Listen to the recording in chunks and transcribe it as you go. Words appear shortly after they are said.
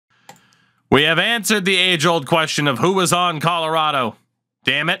We have answered the age-old question of who was on Colorado.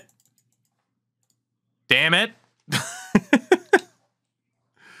 Damn it. Damn it.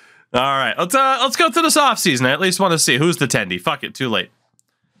 All right, let's go through this offseason. I at least want to see who's the tendy. Fuck it, too late.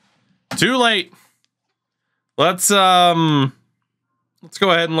 Too late. Let's go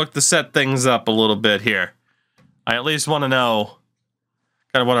ahead and look to set things up a little bit here. I at least want to know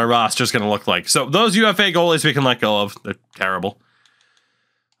kind of what our roster's going to look like. So those UFA goalies we can let go of. They're terrible.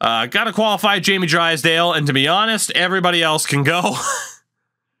 Got to qualify Jamie Drysdale, and to be honest, everybody else can go.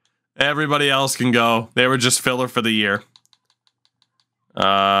 Everybody else can go. They were just filler for the year. We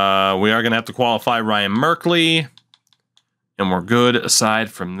are going to have to qualify Ryan Merkley, and we're good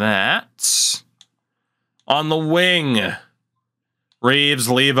aside from that. On the wing, Reeves,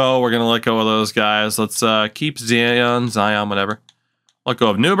 Levo, we're going to let go of those guys. Let's keep Zion, whatever. Let go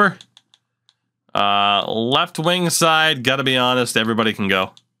of Nuber. Left wing side, got to be honest, everybody can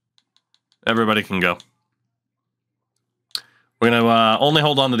go. Everybody can go. We're going to only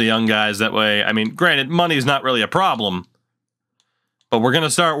hold on to the young guys. That way, I mean, granted, money's not really a problem. But we're going to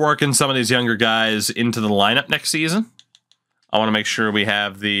start working some of these younger guys into the lineup next season. I want to make sure we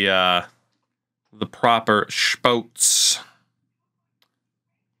have the proper spots.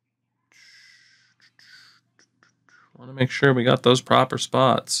 I want to make sure we got those proper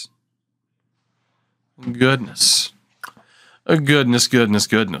spots. Goodness. Goodness, goodness,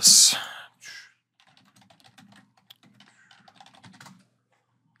 goodness.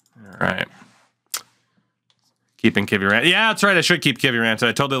 All right. Keeping Kiviranta. Yeah, that's right. I should keep Kiviranta.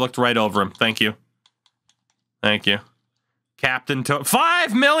 I totally looked right over him. Thank you. Thank you. Captain to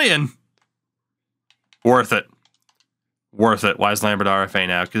 $5 million. Worth it. Worth it. Why is Lambert RFA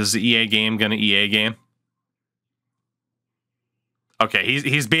now? Because the EA game gonna EA game. Okay,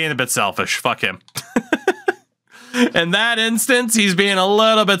 he's being a bit selfish. Fuck him. In that instance, he's being a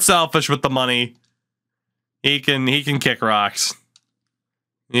little bit selfish with the money. He can kick rocks.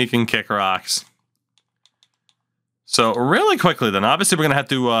 He can kick rocks. So really quickly then, obviously we're going to have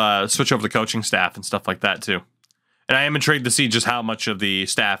to switch over the coaching staff and stuff like that too. And I am intrigued to see just how much of the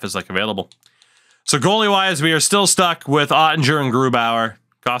staff is like available. So goalie-wise, we are still stuck with Ottinger and Grubauer.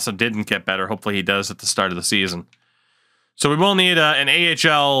 Costa didn't get better. Hopefully he does at the start of the season. So we will need an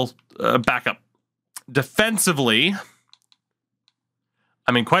AHL backup. Defensively,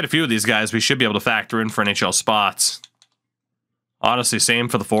 I mean, quite a few of these guys we should be able to factor in for NHL spots. Honestly, same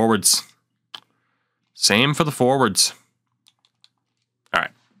for the forwards. Same for the forwards. All right.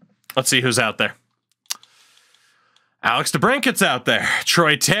 Let's see who's out there. Alex DeBrincat's out there.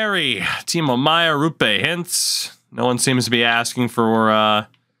 Troy Terry, Timo Meier, Rupe Hintz. No one seems to be asking for, I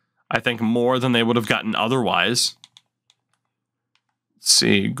think, more than they would have gotten otherwise. Let's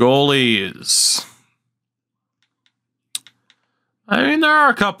see. Goalies. I mean, there are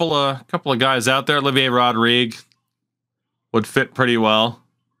a couple of guys out there. Olivier Rodrigue would fit pretty well.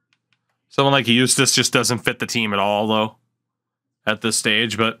 Someone like Eustace just doesn't fit the team at all, though, at this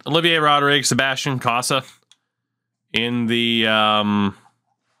stage. But Olivier Rodrigue, Sebastian Casa in the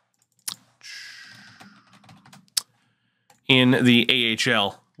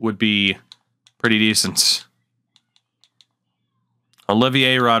AHL would be pretty decent.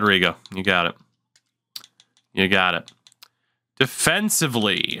 Olivier Rodrigo, you got it. You got it.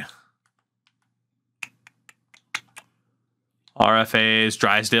 Defensively, RFAs,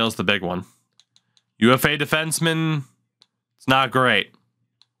 Drysdale's the big one. UFA defenseman, it's not great.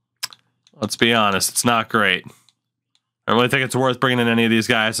 Let's be honest, it's not great. I don't really think it's worth bringing in any of these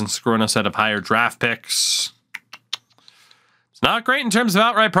guys and screwing us out of higher draft picks. It's not great in terms of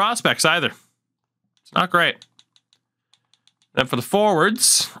outright prospects either. It's not great. Then for the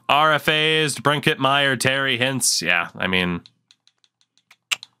forwards, RFAs, DeBrincat, Meier, Terry, Hintz. Yeah, I mean,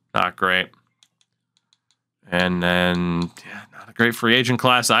 not great. And then, yeah, not a great free agent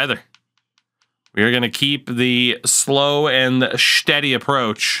class either. We are going to keep the slow and steady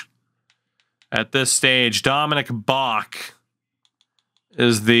approach at this stage. Dominic Bach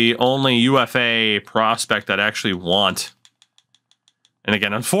is the only UFA prospect I'd actually want. And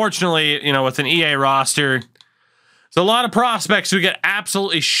again, unfortunately, you know, with an EA roster, there's a lot of prospects who get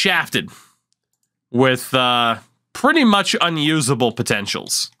absolutely shafted with pretty much unusable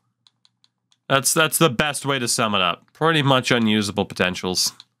potentials. That's the best way to sum it up. Pretty much unusable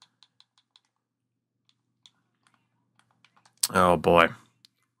potentials. Oh boy.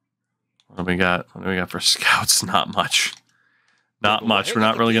 What do we got? What do we got for scouts? Not much. Not much. We're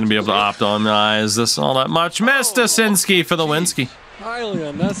not really going to be able to optimize this all that much. Mr. Sinski for the Winsky. Highly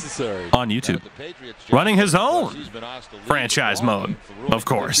unnecessary. On YouTube. Running his own franchise mode, of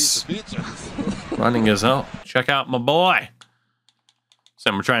course. Running his own. Check out my boy.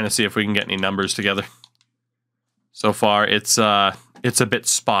 So we're trying to see if we can get any numbers together. So far, it's a bit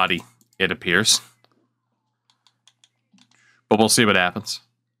spotty, it appears. But we'll see what happens.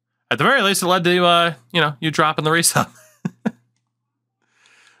 At the very least, it led to you dropping the resub.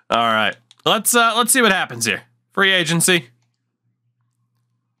 All right, let's see what happens here. Free agency.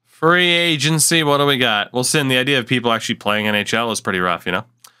 Free agency. What do we got? Well, Sin, the idea of people actually playing NHL is pretty rough, you know.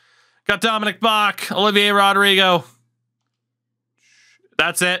 Got Dominic Bach, Olivier Rodrigo.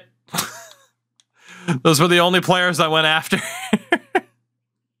 That's it. Those were the only players I went after.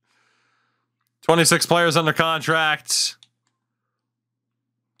 26 players under contract.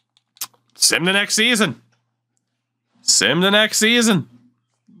 Sim the next season. Sim the next season.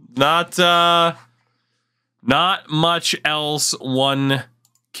 Not much else one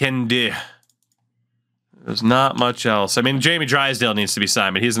can do. There's not much else. I mean, Jamie Drysdale needs to be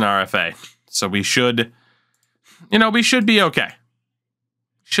signed, but he's an RFA. So we should, we should be okay.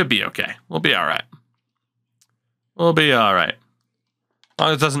 Should be okay. We'll be all right. We'll be all right. As long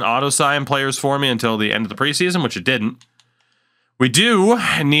as it doesn't auto-sign players for me until the end of the preseason, which it didn't. We do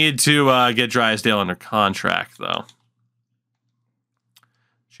need to get Drysdale under contract, though.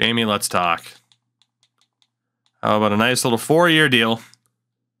 Jamie, let's talk. How about a nice little 4-year deal?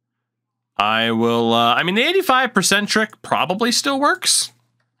 I will, I mean, the 85% trick probably still works.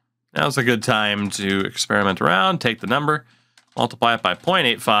 Now's a good time to experiment around, take the number, multiply it by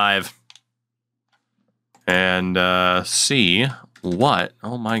 0.85, and see what,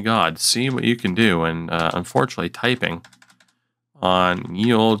 oh my God, see what you can do. And unfortunately, typing on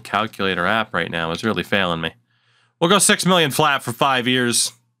ye old calculator app right now is really failing me. We'll go 6 million flat for 5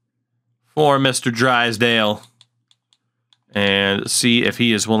 years for Mr. Drysdale. And see if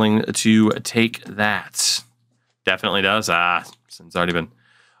he is willing to take that. Definitely does. Since already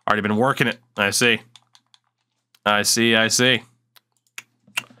been working it. I see. So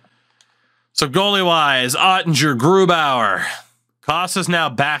goalie wise, Ottinger, Grubauer. Cost is now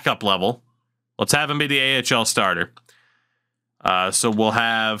backup level. Let's have him be the AHL starter. So we'll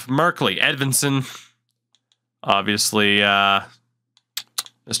have Merkley, Edvinsson, obviously Mr.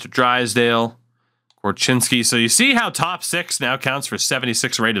 Drysdale, Korchinski. So you see how top 6 now counts for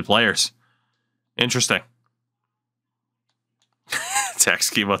 76 rated players. Interesting.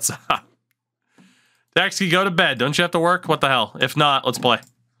 Texky, what's up? Texky, go to bed. Don't you have to work? What the hell? If not, let's play.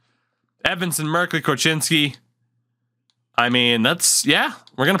 Edvinsson, Merkley, Korchinski. I mean, that's, yeah,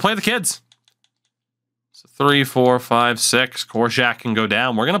 we're going to play the kids. So 3, 4, 5, 6. Korshak can go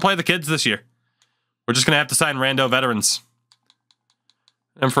down. We're going to play the kids this year. We're just going to have to sign rando veterans.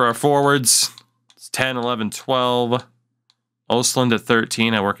 And for our forwards, 10, 11, 12. Osland at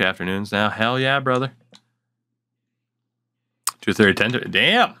 13. I work afternoons now. Hell yeah, brother. 2:30, 10.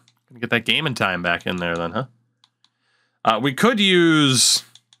 Damn. Gonna get that gaming time back in there then, huh? We could use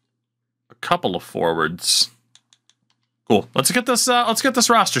a couple of forwards. Cool. Let's get this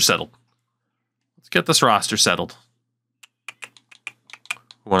roster settled. Let's get this roster settled.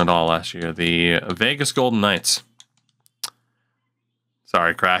 Who won it all last year? The Vegas Golden Knights.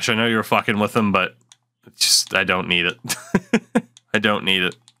 Sorry, Crash. I know you were fucking with them, but just I don't need it. I don't need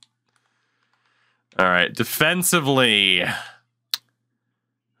it. All right, defensively,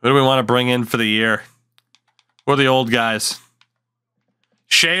 who do we want to bring in for the year? Who are the old guys?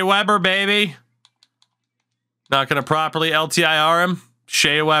 Shea Weber, baby. Not going to properly LTIR him.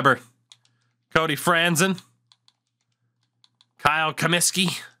 Shea Weber. Cody Franzen. Kyle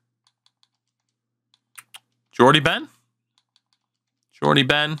Comiskey. Jordy Ben. Jordy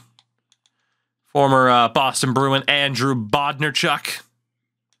Ben. Former Boston Bruin Andrew Bodnerchuk.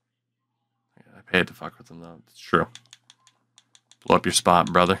 I paid to fuck with him, though. It's true. Blow up your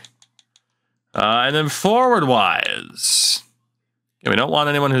spot, brother. And then forward-wise, yeah, we don't want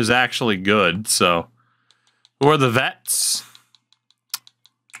anyone who's actually good, so who are the vets?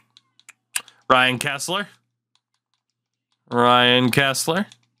 Ryan Kessler. Ryan Kessler.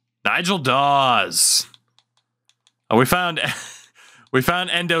 Nigel Dawes. Oh, we found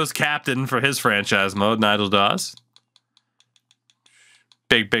Endo's captain for his franchise mode, Nigel Dawes.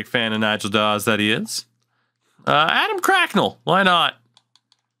 Big fan of Nigel Dawes that he is. Adam Cracknell. Why not?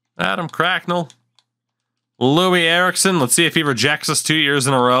 Adam Cracknell. Louis Erickson. Let's see if he rejects us 2 years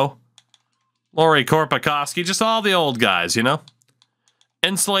in a row. Laurie Korpikoski. Just all the old guys, you know?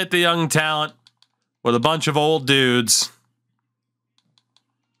 Insulate the young talent with a bunch of old dudes.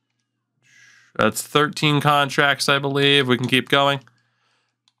 That's 13 contracts, I believe. We can keep going.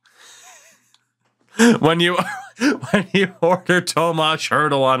 When you order Tomas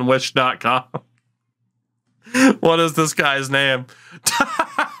Hurdle on Wish.com. What is this guy's name?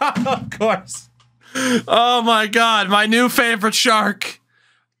 Of course. Oh my God, my new favorite shark.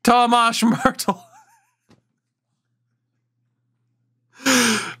 Tomas Myrtle.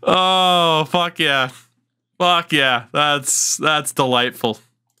 Oh, fuck yeah. Fuck yeah. That's delightful.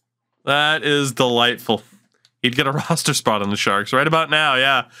 That is delightful. He'd get a roster spot on the Sharks right about now,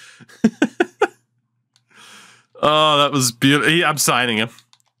 yeah. Oh, that was beautiful. I'm signing him.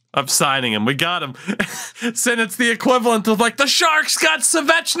 I'm signing him. We got him. Sin, it's the equivalent of like, the Sharks got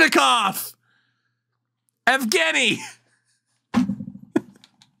Svechnikov. Evgeny.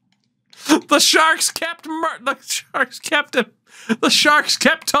 The Sharks kept him. The Sharks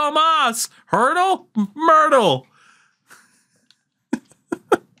kept Tomas. Myrtle.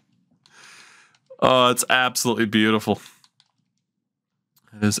 Oh, it's absolutely beautiful.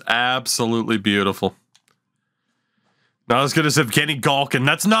 It is absolutely beautiful. Not as good as Evgeny Galkin.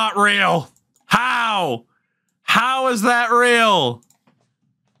 That's not real. How? How is that real?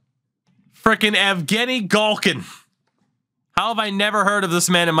 Frickin' Evgeny Galkin. How have I never heard of this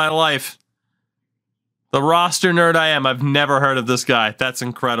man in my life? The roster nerd I am, I've never heard of this guy. That's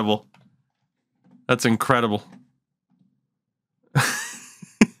incredible. That's incredible.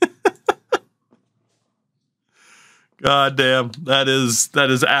 God damn. That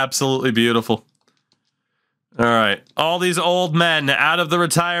is absolutely beautiful. All right. All these old men out of the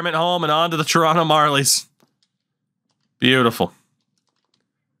retirement home and onto the Toronto Marlies. Beautiful.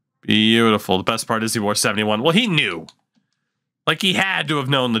 Beautiful. The best part is he wore 71. Well, he knew. Like, he had to have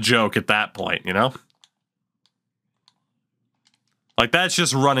known the joke at that point, you know? Like, that's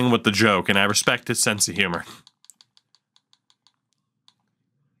just running with the joke, and I respect his sense of humor.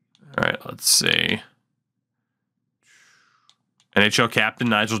 All right, let's see. NHL captain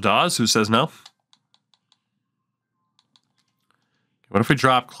Nigel Dawes, who says no? What if we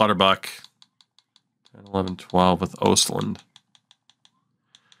drop Clutterbuck? 10, 11, 12 with Ostland.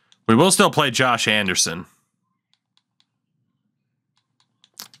 We will still play Josh Anderson.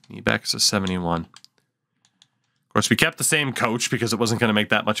 Ebex's a 71. Of course, we kept the same coach because it wasn't going to make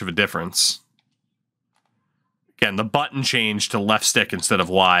that much of a difference. Again, the button change to left stick instead of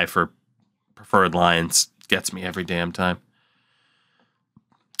Y for preferred lines gets me every damn time.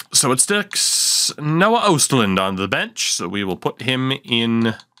 So it sticks Noah Ostland on the bench, so we will put him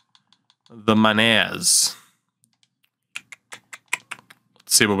in the Manaz.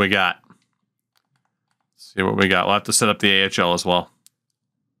 Let's see what we got. See what we got. We'll have to set up the AHL as well.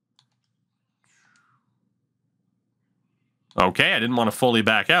 Okay, I didn't want to fully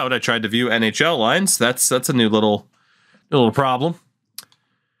back out. I tried to view NHL lines. That's a new little problem.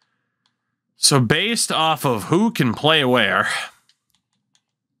 So based off of who can play where,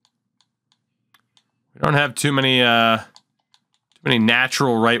 we don't have too many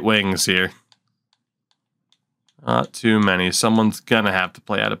natural right wings here. Not too many. Someone's gonna have to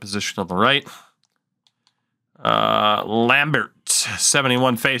play out of position on the right. Lambert,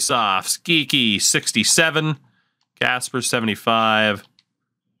 71 face-offs. Geeky, 67. Gasper, 75.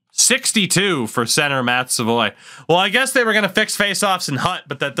 62 for center Matt Savoy. Well, I guess they were going to fix face-offs in Hut,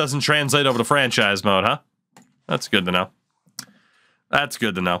 but that doesn't translate over to franchise mode, huh? That's good to know. That's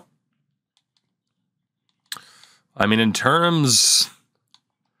good to know. I mean, in terms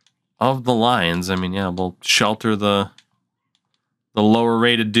of the lines, I mean, yeah, we'll shelter the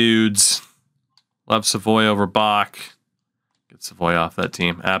lower-rated dudes. Love Savoy over Bach. Get Savoy off that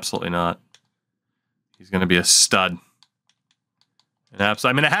team. Absolutely not. He's going to be a stud. And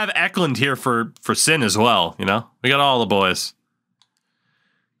I mean, I have Eklund here for Sin as well, you know? We got all the boys.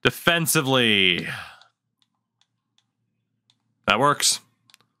 Defensively. That works.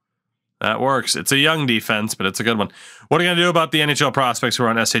 That works. It's a young defense, but it's a good one. What are you going to do about the NHL prospects who are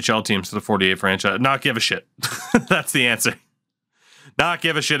on SHL teams to the 48 franchise? Not give a shit. That's the answer. Not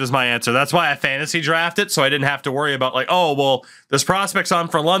give a shit is my answer. That's why I fantasy drafted, so I didn't have to worry about, like, oh, well, this prospect's on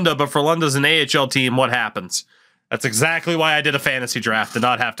for Lunda, but for Lunda's an AHL team, what happens? That's exactly why I did a fantasy draft, to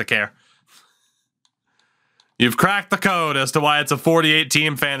not have to care. You've cracked the code as to why it's a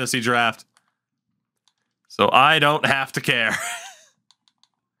 48-team fantasy draft. So I don't have to care.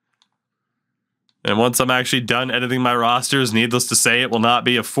 And once I'm actually done editing my rosters, needless to say, it will not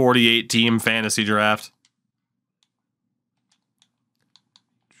be a 48-team fantasy draft.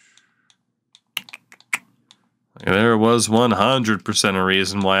 There was 100% a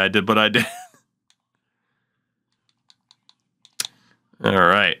reason why I did what I did. All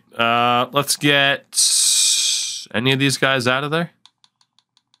right. Let's get any of these guys out of there.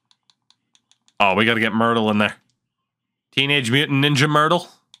 Oh, we got to get Myrtle in there. Teenage Mutant Ninja Myrtle.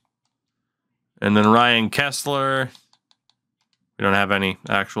 And then Ryan Kessler. We don't have any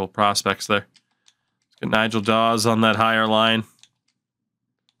actual prospects there. Let's get Nigel Dawes on that higher line.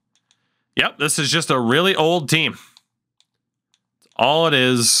 Yep, this is just a really old team. That's All it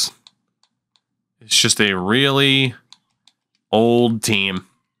is, it's just a really old team.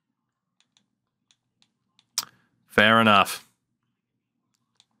 Fair enough.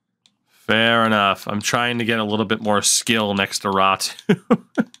 Fair enough. I'm trying to get a little bit more skill next to Ratu.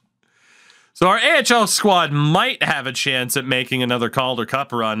 So our AHL squad might have a chance at making another Calder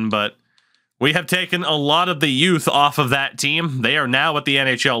Cup run, but we have taken a lot of the youth off of that team. They are now at the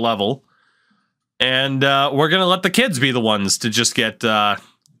NHL level. And we're going to let the kids be the ones to just get... Gonna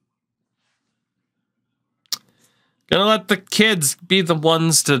let the kids be the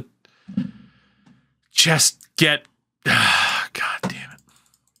ones to just get... God damn it.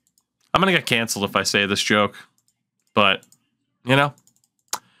 I'm going to get canceled if I say this joke. But, you know.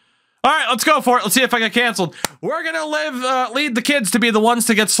 All right, let's go for it. Let's see if I get canceled. We're going to lead the kids to be the ones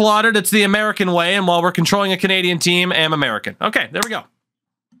to get slaughtered. It's the American way. And while we're controlling a Canadian team, I'm American. Okay, there we go.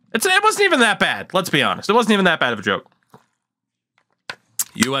 It wasn't even that bad. Let's be honest. It wasn't even that bad of a joke.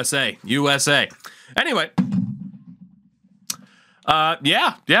 USA. USA. Anyway.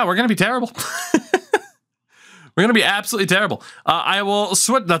 Yeah, we're going to be terrible. We're going to be absolutely terrible. I will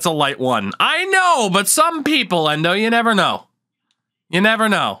switch. That's a light one. I know, but some people, Endo, you never know. You never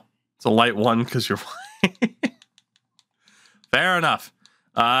know. It's a light one because you're fair enough.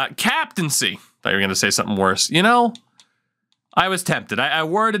 Captaincy. Thought you were going to say something worse. You know, I was tempted. I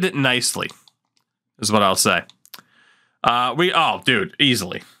worded it nicely, is what I'll say. Oh, dude,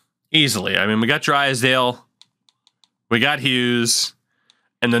 easily. Easily. I mean, we got Drysdale. We got Hughes.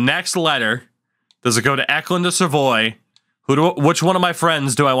 And the next letter, does it go to Eklund or Savoy? Which one of my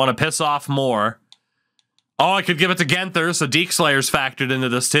friends do I want to piss off more? Oh, I could give it to Genther, so Deke Slayer's factored into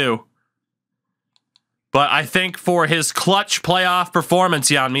this too. But I think for his clutch playoff performance,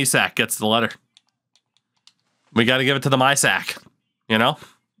 Jan Misak gets the letter. We got to give it to the Misak. You know?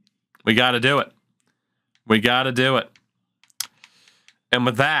 We got to do it. We got to do it. And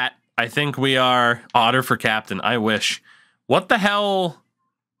with that, I think we are Otter for captain. I wish. What the hell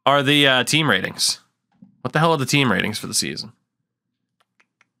are the team ratings? What the hell are the team ratings for the season?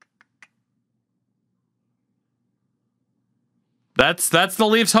 That's the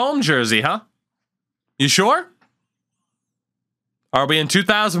Leafs home jersey, huh? You sure? Are we in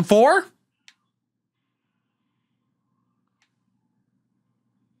 2004?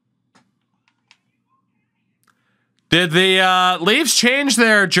 Did the Leafs change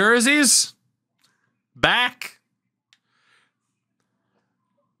their jerseys back?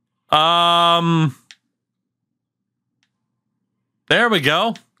 There we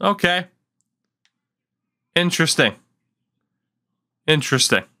go. Okay. Interesting.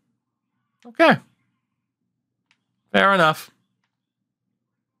 Interesting. Okay. Fair enough.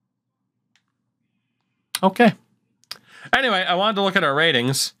 Okay. Anyway, I wanted to look at our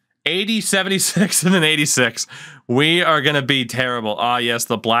ratings. 80, 76, and an 86. We are going to be terrible. Ah, yes,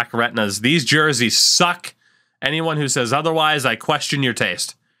 the black retinas. These jerseys suck. Anyone who says otherwise, I question your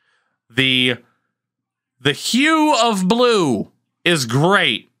taste. The hue of blue is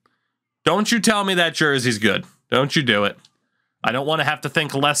great. Don't you tell me that jersey's good. Don't you do it. I don't want to have to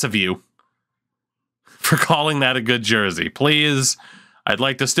think less of you for calling that a good jersey. Please, I'd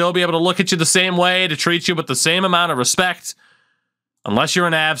like to still be able to look at you the same way, to treat you with the same amount of respect. Unless you're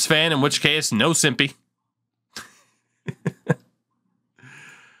an Avs fan, in which case, no simpy.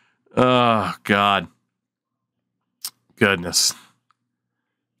 Oh, God. Goodness.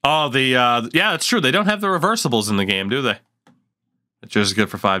 Oh, yeah, that's true. They don't have the reversibles in the game, do they? That's just good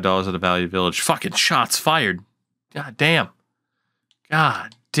for $5 at a Value Village. Fucking shots fired. God damn.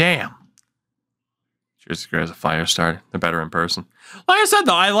 God damn. Jersey Gray is a fire starter. They're better in person. Like I said,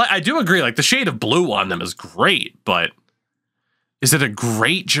 though, I do agree. Like, the shade of blue on them is great, but is it a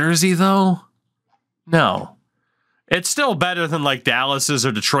great jersey, though? No. It's still better than, like, Dallas's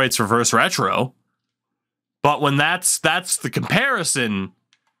or Detroit's reverse retro. But when that's the comparison,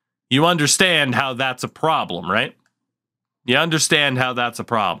 you understand how that's a problem, right? You understand how that's a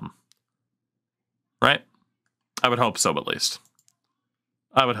problem. Right? I would hope so, at least.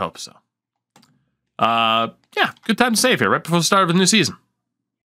 I would hope so. Yeah, good time to save here, right before the start of the new season.